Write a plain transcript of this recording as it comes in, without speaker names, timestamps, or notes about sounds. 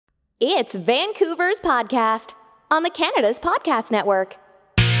It's Vancouver's podcast on the Canada's Podcast Network.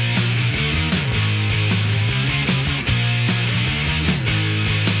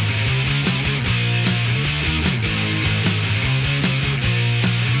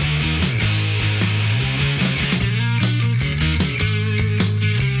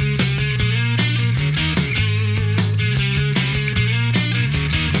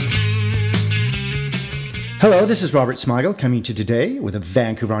 Hello, this is Robert Smigel coming to you today with a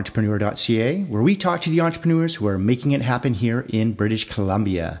VancouverEntrepreneur.ca, where we talk to the entrepreneurs who are making it happen here in British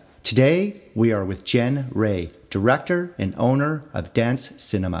Columbia. Today, we are with Jen Ray, director and owner of Dance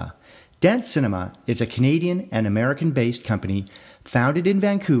Cinema. Dance Cinema is a Canadian and American-based company founded in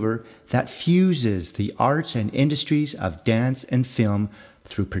Vancouver that fuses the arts and industries of dance and film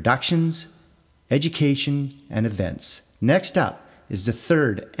through productions, education, and events. Next up is the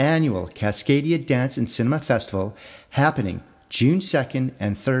third annual Cascadia Dance and Cinema Festival happening June 2nd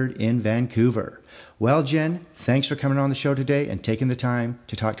and 3rd in Vancouver. Well, Jen, thanks for coming on the show today and taking the time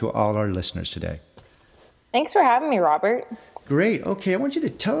to talk to all our listeners today. Thanks for having me, Robert. Great. Okay, I want you to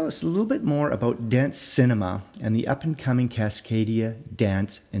tell us a little bit more about Dance Cinema and the up-and-coming Cascadia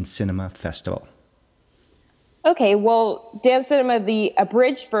Dance and Cinema Festival. Okay, well, Dance Cinema, the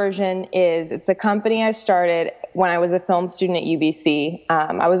abridged version it's a company I started when I was a film student at UBC.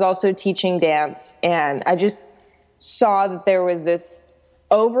 I was also teaching dance, and I just saw that there was this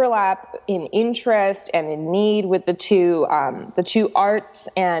overlap in interest and in need with the two arts,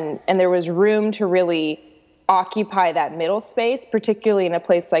 and there was room to really occupy that middle space, particularly in a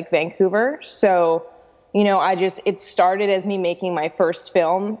place like Vancouver. So, it started as me making my first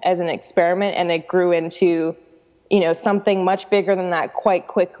film as an experiment, and it grew into something much bigger than that quite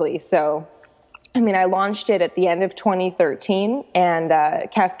quickly. So, I launched it at the end of 2013, and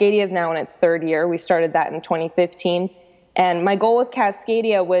Cascadia is now in its third year. We started that in 2015. And my goal with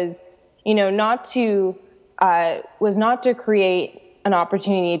Cascadia was, not to create an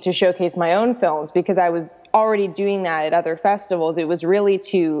opportunity to showcase my own films, because I was already doing that at other festivals. It was really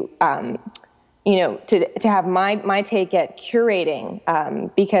to have my take at curating,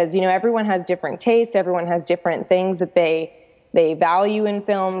 because, everyone has different tastes, everyone has different things that they value in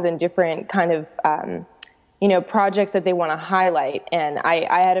films and different kind of, projects that they want to highlight. And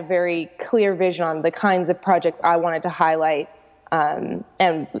I had a very clear vision on the kinds of projects I wanted to highlight, and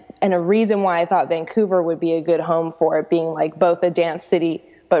a reason why I thought Vancouver would be a good home for it, being like both a dance city,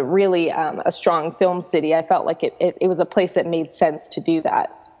 but really a strong film city. I felt like it was a place that made sense to do that.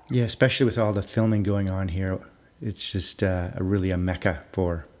 Yeah, especially with all the filming going on here. It's just really a mecca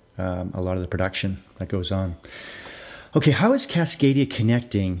for a lot of the production that goes on. Okay, how is Cascadia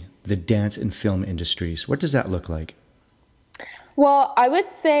connecting the dance and film industries? What does that look like? Well, I would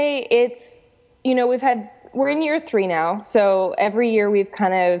say it's, we're in year 3 now. So every year we've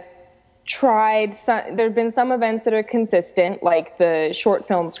kind of tried, there have been some events that are consistent, like the short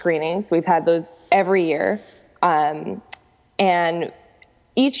film screenings. We've had those every year. And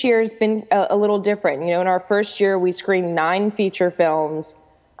each year has been a little different. In our first year, we screened 9 feature films.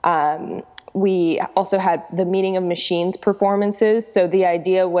 We also had the Meeting of Machines performances. So the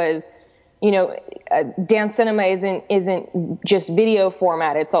idea was, dance cinema isn't just video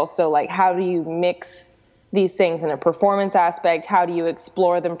format. It's also like, how do you mix these things in a performance aspect? How do you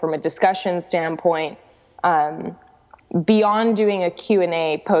explore them from a discussion standpoint? Beyond doing a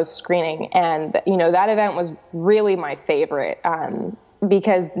Q&A post-screening. And, that event was really my favorite,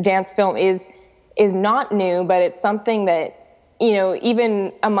 because dance film is not new, but it's something that,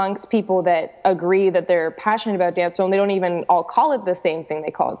 even amongst people that agree that they're passionate about dance film, they don't even all call it the same thing.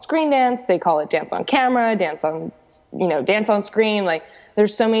 They call it screen dance. They call it dance on camera, dance on screen. Like,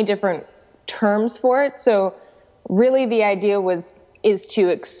 there's so many different terms for it. So really the idea is to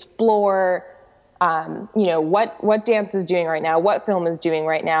explore, what dance is doing right now, what film is doing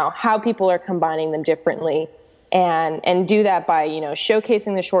right now, how people are combining them differently, and do that by,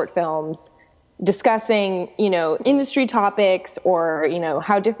 showcasing the short films, discussing, industry topics, or,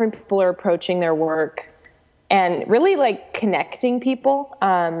 how different people are approaching their work, and really like connecting people.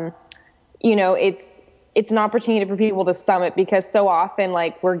 It's an opportunity for people to summit, because so often,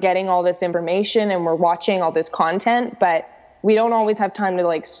 like, we're getting all this information and we're watching all this content, but we don't always have time to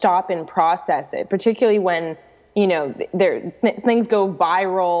like stop and process it, particularly when, things go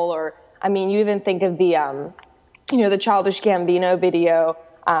viral, or, you even think of the, the Childish Gambino video,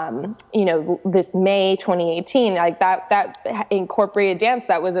 this May 2018, like that incorporated dance.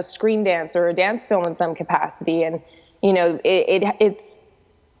 That was a screen dance or a dance film in some capacity. And, it's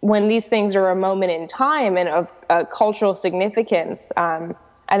when these things are a moment in time and of cultural significance, I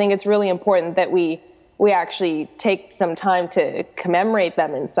think it's really important that we we actually take some time to commemorate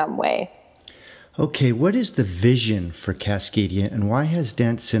them in some way. Okay, what is the vision for Cascadia, and why has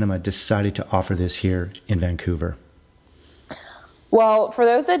Dance Cinema decided to offer this here in Vancouver? Well, for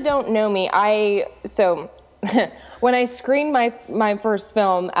those that don't know me, when I screened my first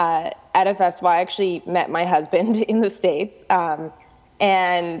film at a festival, I actually met my husband in the States.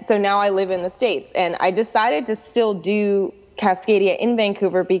 And so now I live in the States. And I decided to still do Cascadia in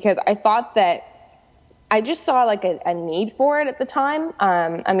Vancouver because I thought that I just saw like a need for it at the time.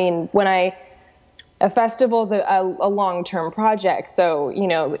 I mean, a festival is a long-term project. So, you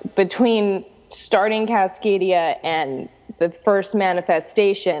know, between starting Cascadia and the first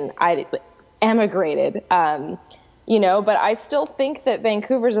manifestation, I emigrated, you know, but I still think that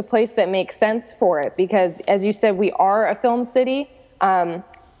Vancouver is a place that makes sense for it because, as you said, we are a film city.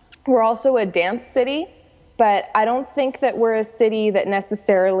 We're also a dance city, but I don't think that we're a city that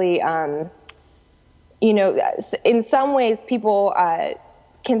necessarily, you know, in some ways people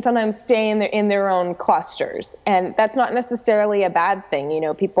can sometimes stay in their own clusters, and that's not necessarily a bad thing. You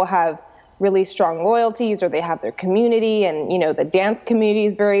know, people have really strong loyalties, or they have their community, and, you know, the dance community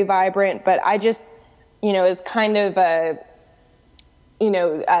is very vibrant. But I just, you know, as kind of a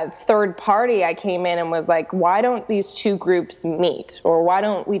third party, I came in and was like, why don't these two groups meet? Or why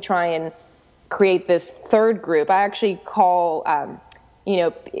don't we try and create this third group? I actually call, you know,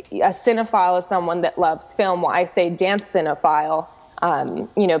 a cinephile is someone that loves film. Well, I say dance cinephile,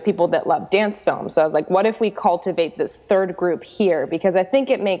 you know, people that love dance films. So I was like, what if we cultivate this third group here? Because I think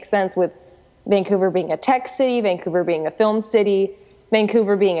it makes sense with Vancouver being a tech city, Vancouver being a film city,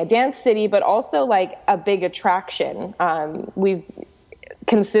 Vancouver being a dance city, but also like a big attraction. We've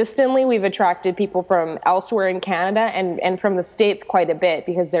attracted people from elsewhere in Canada and from the States quite a bit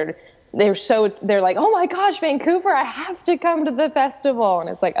because they're like, oh my gosh, Vancouver, I have to come to the festival.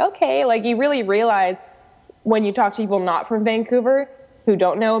 And it's like, okay, like you really realize when you talk to people not from Vancouver who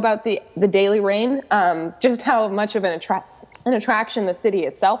don't know about the Daily Rain, just how much of an attraction the city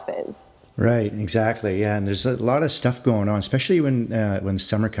itself is. Right, exactly. Yeah, and there's a lot of stuff going on, especially when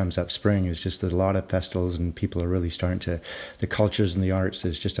summer comes up, spring. It's just a lot of festivals and people are really starting the cultures and the arts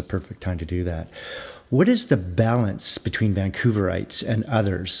is just a perfect time to do that. What is the balance between Vancouverites and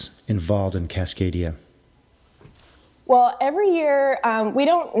others involved in Cascadia? Well, every year we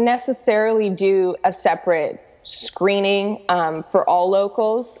don't necessarily do a separate screening for all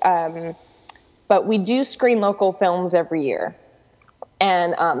locals, but we do screen local films every year.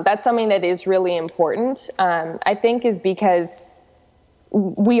 And that's something that is really important, I think, is because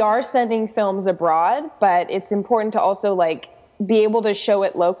we are sending films abroad, but it's important to also like be able to show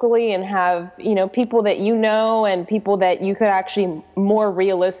it locally and have, you know, people that you know and people that you could actually more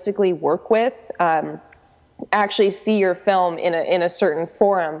realistically work with actually see your film in a certain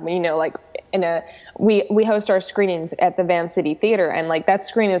forum. You know, like we host our screenings at the Van City Theater, and like that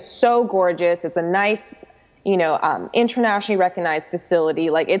screen is so gorgeous. It's a nice, you know, internationally recognized facility.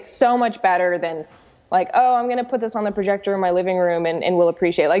 Like it's so much better than like, oh, I'm going to put this on the projector in my living room and we'll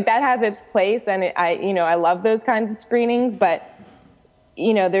appreciate it. Like that has its place. And I love those kinds of screenings, but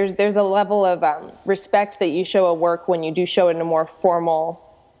you know, there's a level of respect that you show a work when you do show it in a more formal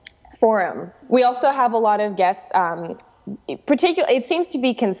forum. We also have a lot of guests, particularly, it seems to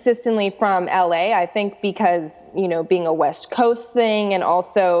be consistently from LA, I think because, you know, being a West Coast thing and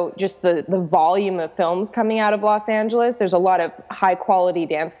also just the volume of films coming out of Los Angeles. There's a lot of high quality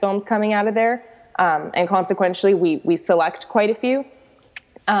dance films coming out of there. And consequently, we select quite a few.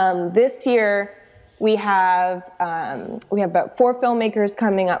 This year we have about 4 filmmakers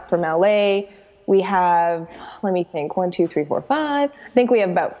coming up from LA. We have, let me think, 1, 2, 3, 4, 5. I think we have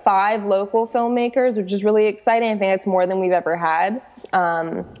about 5 local filmmakers, which is really exciting. I think that's more than we've ever had.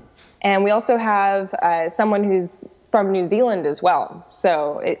 And we also have someone who's from New Zealand as well.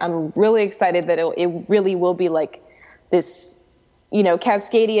 So I'm really excited that it really will be like this, you know,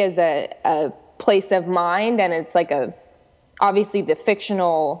 Cascadia is a place of mind, and it's like obviously the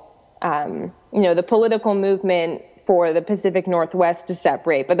fictional, you know, the political movement for the Pacific Northwest to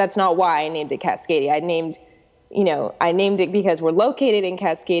separate, but that's not why I named it Cascadia. I named it because we're located in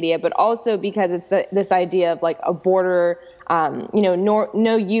Cascadia, but also because it's this idea of like a border, you know,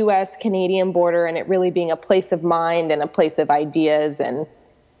 no U.S.-Canadian border, and it really being a place of mind and a place of ideas. And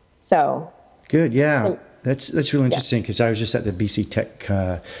so. Good. Yeah. That's really interesting because I was just at the BC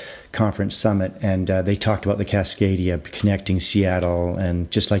Tech Conference Summit, and they talked about the Cascadia connecting Seattle,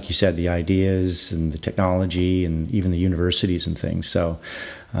 and just like you said, the ideas and the technology and even the universities and things. So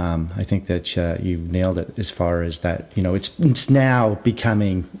I think that you've nailed it as far as that. It's now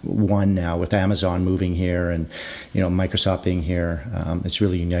becoming one now with Amazon moving here and Microsoft being here. It's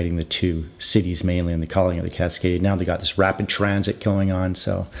really uniting the two cities mainly, and the calling of the Cascadia. Now they got this rapid transit going on,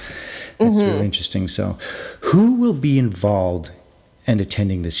 so it's really interesting. So who will be involved and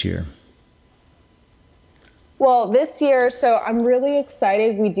attending this year? Well, this year, so I'm really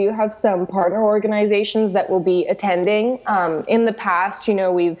excited. We do have some partner organizations that will be attending. In the past,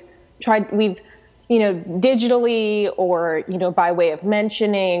 we've digitally or, by way of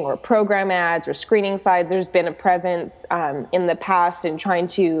mentioning or program ads or screening slides, there's been a presence in the past in trying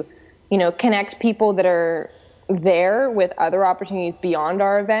to, connect people that are there with other opportunities beyond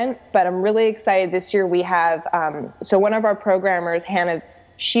our event. But I'm really excited this year. We have, so one of our programmers, Hannah,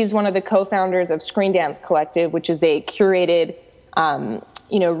 she's one of the co-founders of Screen Dance Collective, which is a curated,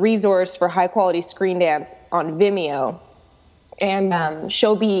 resource for high quality screen dance on Vimeo. And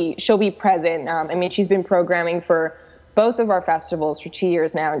she'll be present. She's been programming for both of our festivals for 2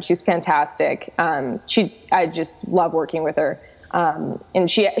 years now, and she's fantastic. I just love working with her.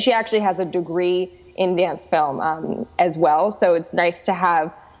 And she actually has a degree in dance film as well. So it's nice to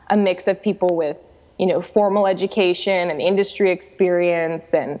have a mix of people with, formal education and industry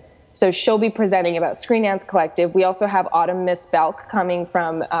experience. And so she'll be presenting about Screen Dance Collective. We also have Autumn Miss Belk coming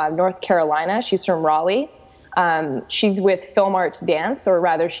from North Carolina. She's from Raleigh. She's with Film Art Dance, or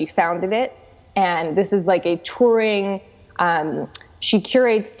rather she founded it. And this is like a touring, she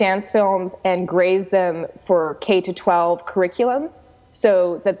curates dance films and grades them for K-12 curriculum,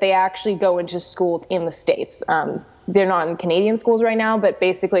 so that they actually go into schools in the States. They're not in Canadian schools right now, but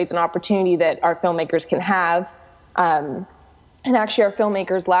basically it's an opportunity that our filmmakers can have. And actually our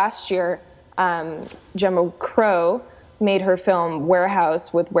filmmakers last year, Gemma Crow made her film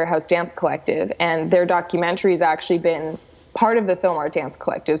Warehouse with Warehouse Dance Collective, and their documentary has actually been part of the Film Art Dance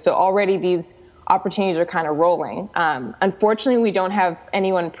Collective. So already these opportunities are kind of rolling. Unfortunately, we don't have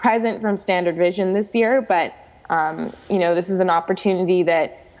anyone present from Standard Vision this year, but this is an opportunity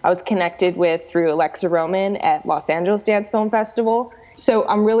that I was connected with through Alexa Roman at Los Angeles Dance Film Festival. So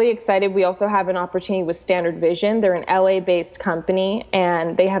I'm really excited. We also have an opportunity with Standard Vision. They're an LA-based company,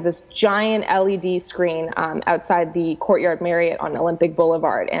 and they have this giant LED screen outside the Courtyard Marriott on Olympic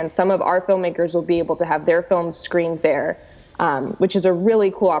Boulevard. And some of our filmmakers will be able to have their films screened there, which is a really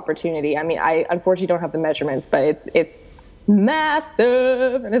cool opportunity. I unfortunately don't have the measurements, but it's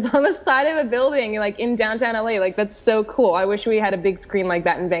massive, and it's on the side of a building, like in downtown LA. Like, that's so cool. I wish we had a big screen like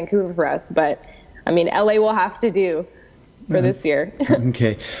that in Vancouver for us, but LA will have to do for this year.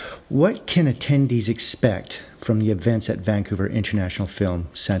 Okay. What can attendees expect from the events at Vancouver International Film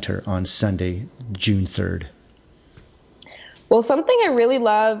Center on Sunday, June 3rd? Well, something I really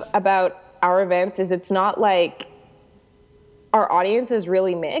love about our events is it's not like our audience is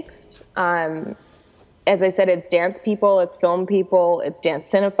really mixed. As I said, it's dance people, it's film people, it's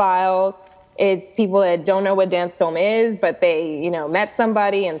dance cinephiles, it's people that don't know what dance film is, but they, met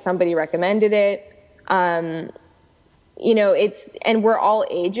somebody and somebody recommended it. And we're all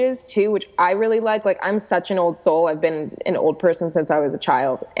ages too, which I really like. Like, I'm such an old soul. I've been an old person since I was a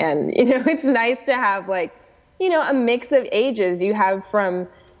child. And, it's nice to have a mix of ages. You have from,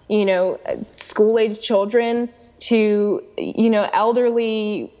 school age children to,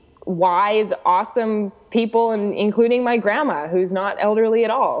 elderly, wise, awesome people, and including my grandma, who's not elderly at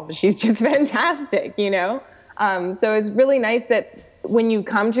all. She's just fantastic, So it's really nice that when you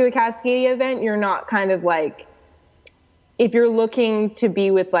come to a Cascadia event, you're not kind of like, if you're looking to be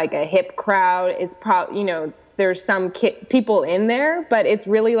with like a hip crowd, it's there's some people in there, but it's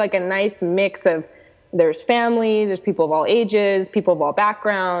really like a nice mix of, there's families, there's people of all ages, people of all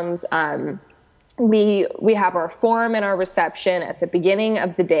backgrounds. We have our forum and our reception at the beginning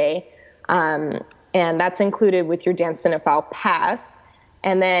of the day, and that's included with your Dance Cinephile Pass.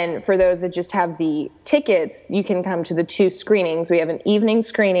 And then for those that just have the tickets, you can come to the two screenings. We have an evening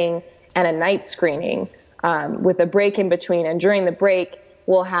screening and a night screening with a break in between. And during the break,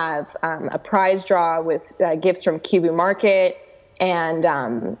 we'll have a prize draw with gifts from Kibu Market and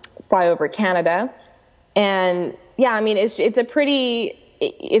Flyover Canada. And yeah,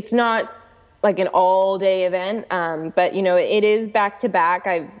 it's not like an all-day event, but it is back-to-back.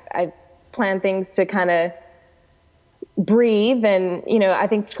 I've planned things to kind of breathe, and I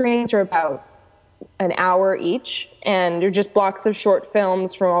think screenings are about an hour each, and they're just blocks of short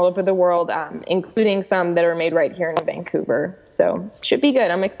films from all over the world, including some that are made right here in Vancouver. So should be good.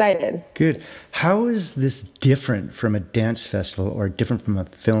 I'm excited. Good. How is this different from a dance festival or different from a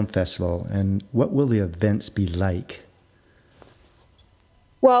film festival, and what will the events be like?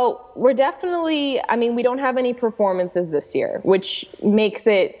 Well, we're definitely, we don't have any performances this year, which makes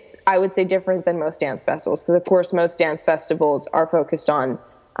it, I would say, different than most dance festivals. Because of course, most dance festivals are focused on,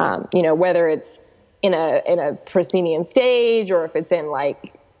 whether it's in a proscenium stage or if it's in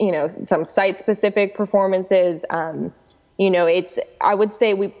some site specific performances. I would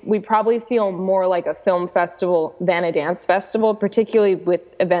say we probably feel more like a film festival than a dance festival, particularly with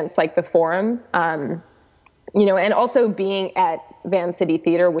events like the Forum, and also being at Van City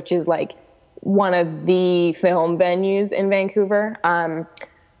Theatre, which is like one of the film venues in Vancouver.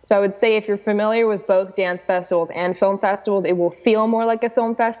 So I would say if you're familiar with both dance festivals and film festivals, it will feel more like a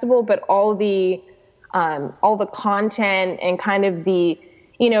film festival, but all the content and kind of we're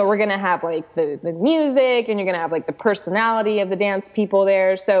going to have like the music, and you're going to have like the personality of the dance people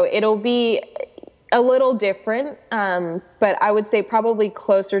there. So it'll be a little different, but I would say probably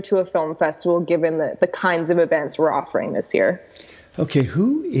closer to a film festival given the kinds of events we're offering this year. Okay,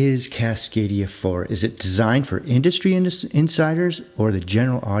 who is Cascadia for? Is it designed for industry insiders or the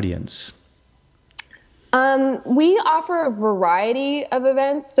general audience? We offer a variety of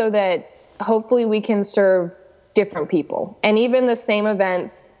events so that hopefully we can serve different people. And even the same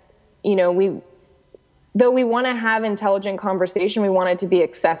events, though we want to have intelligent conversation, we want it to be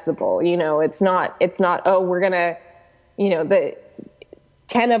accessible. It's not, oh, we're going to, the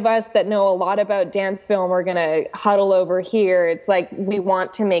 10 of us that know a lot about dance film, we're going to huddle over here. It's like, we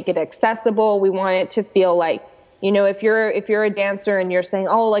want to make it accessible. We want it to feel like, if you're a dancer and you're saying,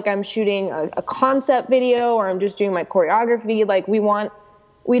 oh, like I'm shooting a concept video or I'm just doing my choreography, like we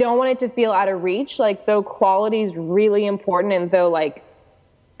don't want it to feel out of reach. Like, though quality is really important, and though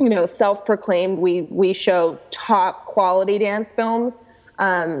self-proclaimed, we show top quality dance films.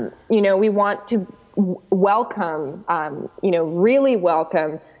 We want to welcome, really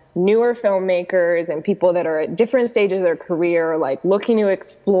welcome newer filmmakers and people that are at different stages of their career, like looking to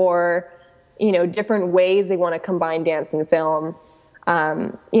explore, different ways they want to combine dance and film.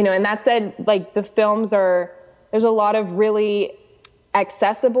 And that said, like the films there's a lot of really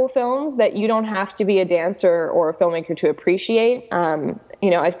accessible films that you don't have to be a dancer or a filmmaker to appreciate.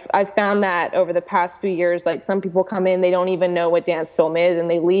 I've found that over the past few years, like some people come in, they don't even know what dance film is, and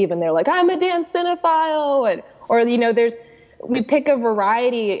they leave and they're like, I'm a dance cinephile. We pick a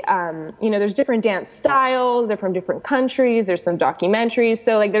variety, there's different dance styles, they're from different countries, there's some documentaries.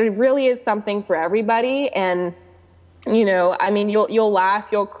 So like there really is something for everybody. And, you'll laugh,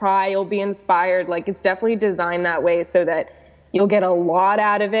 you'll cry, you'll be inspired. Like it's definitely designed that way so that you'll get a lot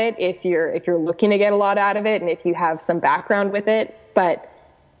out of it if you're looking to get a lot out of it and if you have some background with it. But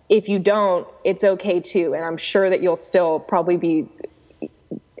if you don't, it's okay too. And I'm sure that you'll still probably be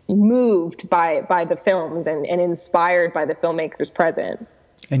moved by the films and inspired by the filmmakers present.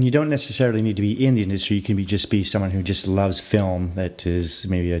 And you don't necessarily need to be in the industry. You can just be someone who just loves film, that is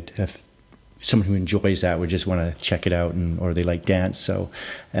maybe someone who enjoys that, would just want to check it out, or they like dance. So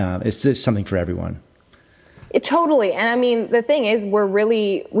it's something for everyone. Totally. And the thing is, we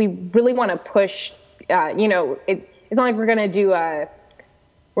really want to push, it's not like we're going to do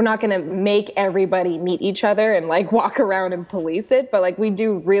we're not going to make everybody meet each other and like walk around and police it. But like we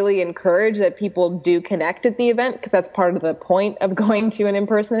do really encourage that people do connect at the event, because that's part of the point of going to an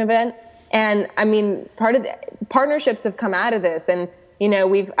in-person event. And part of the partnerships have come out of this. And,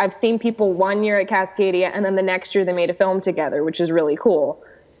 I've seen people one year at Cascadia and then the next year they made a film together, which is really cool.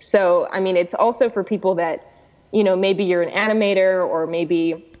 So, it's also for people that, maybe you're an animator, or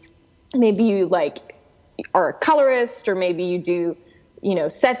maybe you like are a colorist, or maybe you do,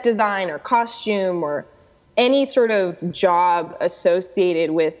 set design or costume or any sort of job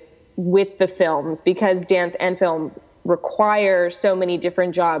associated with the films, because dance and film require so many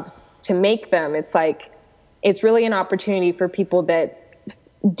different jobs to make them. It's like, it's really an opportunity for people that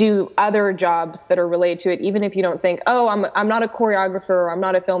do other jobs that are related to it, even if you don't think, oh, I'm not a choreographer, or I'm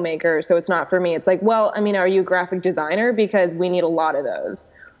not a filmmaker, so it's not for me. It's like, well, are you a graphic designer? Because we need a lot of those.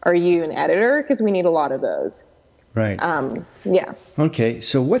 Are you an editor? Because we need a lot of those. Right. Yeah. Okay,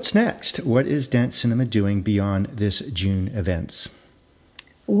 so what's next? What is Dance Cinema doing beyond this June events?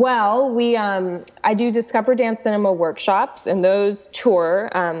 Well, I do Discover Dance Cinema workshops, and those tour.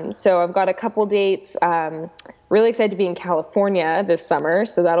 So I've got a couple dates. Really excited to be in California this summer,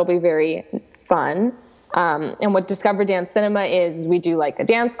 so that'll be very fun. And what Discover Dance Cinema is we do like a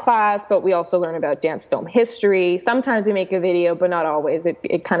dance class, but we also learn about dance film history. Sometimes we make a video, but not always.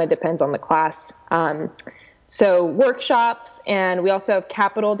 It kind of depends on the class. So workshops, and we also have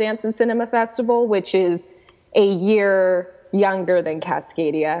Capital Dance and Cinema Festival, which is a year younger than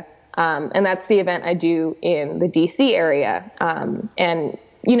Cascadia. And that's the event I do in the DC area. And,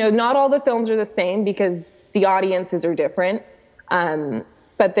 not all the films are the same because the audiences are different.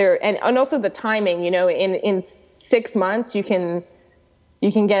 But and also the timing, in 6 months, you can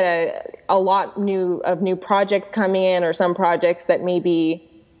get a lot of new projects coming in, or some projects that maybe,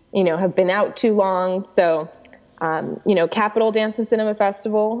 have been out too long. So, Capital Dance and Cinema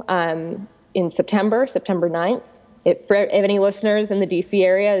Festival, in September 9th. For any listeners in the DC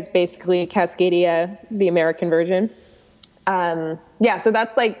area, it's basically Cascadia, the American version. So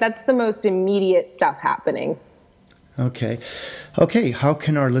that's the most immediate stuff happening. Okay. How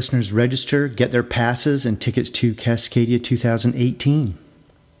can our listeners register, get their passes and tickets to Cascadia 2018?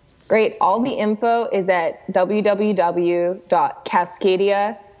 Great. All the info is at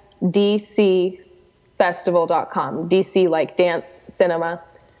www.cascadiadcfestival.com. DC like dance, cinema,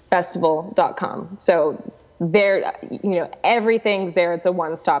 festival.com. So there, everything's there. It's a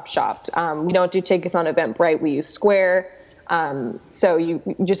one-stop shop. We don't do tickets on Eventbrite. We use Square. So you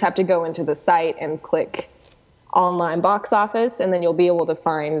just have to go into the site and click online box office, and then you'll be able to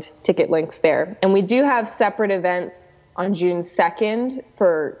find ticket links there. And we do have separate events on June 2nd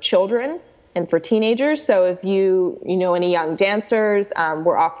for children and for teenagers. So if you know any young dancers,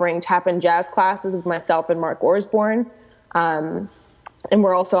 we're offering tap and jazz classes with myself and Mark Orsborn. And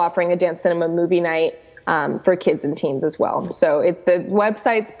we're also offering a dance cinema movie night for kids and teens as well. So the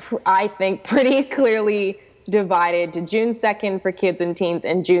website's, I think, pretty clearly divided to June 2nd for kids and teens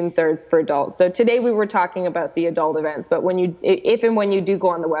and June 3rd for adults. So today we were talking about the adult events, but if and when you do go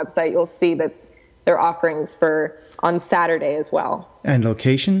on the website, you'll see that there are offerings on Saturday as well. And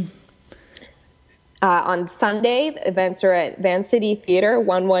location? On Sunday, the events are at Van City Theatre,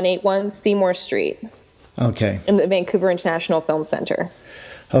 1181 Seymour Street. Okay. In the Vancouver International Film Center.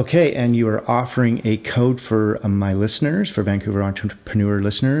 Okay, and you are offering a code for my listeners, for Vancouver Entrepreneur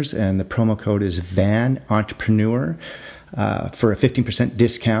listeners, and the promo code is VAN Entrepreneur for a 15%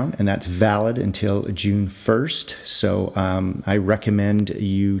 discount, and that's valid until June 1st. So I recommend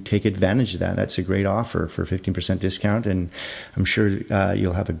you take advantage of that. That's a great offer for a 15% discount, and I'm sure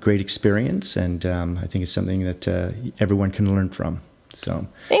you'll have a great experience, and I think it's something that everyone can learn from. So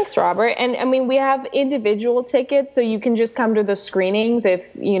thanks, Robert. And I mean, we have individual tickets, so you can just come to the screenings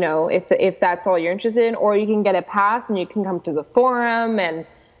if that's all you're interested in, or you can get a pass and you can come to the forum and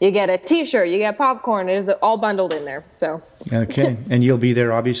you get a T-shirt, you get popcorn. It is all bundled in there. So okay, and you'll be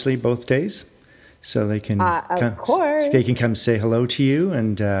there obviously both days, so they can of course they can come say hello to you,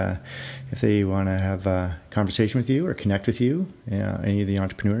 and if they want to have a conversation with you or connect with you, any of the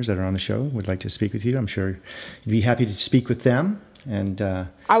entrepreneurs that are on the show would like to speak with you, I'm sure you'd be happy to speak with them. And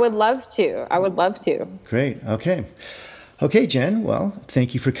I would love to. Great. Okay, Jen. Well,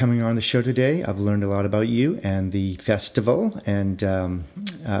 thank you for coming on the show today. I've learned a lot about you and the festival, and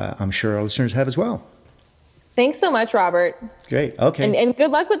I'm sure our listeners have as well. Thanks so much, Robert. Great. Okay. And good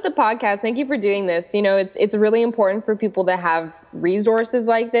luck with the podcast. Thank you for doing this. It's really important for people to have resources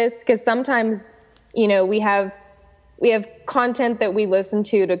like this, because sometimes, we have content that we listen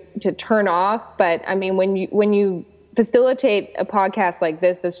to turn off. But I mean, when you facilitate a podcast like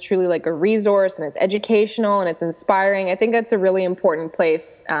this that's truly like a resource, and it's educational and it's inspiring, I think that's a really important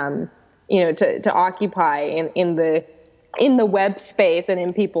place to occupy in the web space and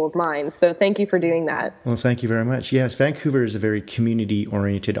in people's minds. So thank you for doing that. Well, thank you very much. Yes, Vancouver is a very community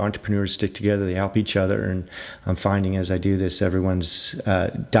oriented. Entrepreneurs stick together, they help each other, and I'm finding as I do this, everyone's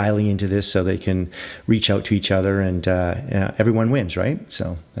dialing into this so they can reach out to each other, and everyone wins, right?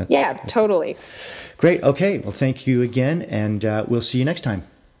 So that's totally. Great. Okay. Well, thank you again, and we'll see you next time.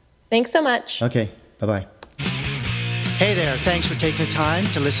 Thanks so much. Okay. Bye-bye. Hey there. Thanks for taking the time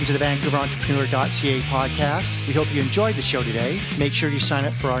to listen to the VancouverEntrepreneur.ca podcast. We hope you enjoyed the show today. Make sure you sign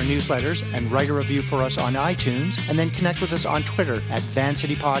up for our newsletters and write a review for us on iTunes, and then connect with us on Twitter at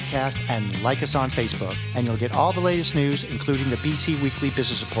Vancity Podcast, and like us on Facebook. And you'll get all the latest news, including the BC Weekly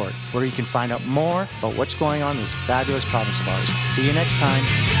Business Report, where you can find out more about what's going on in this fabulous province of ours. See you next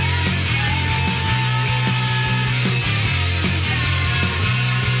time.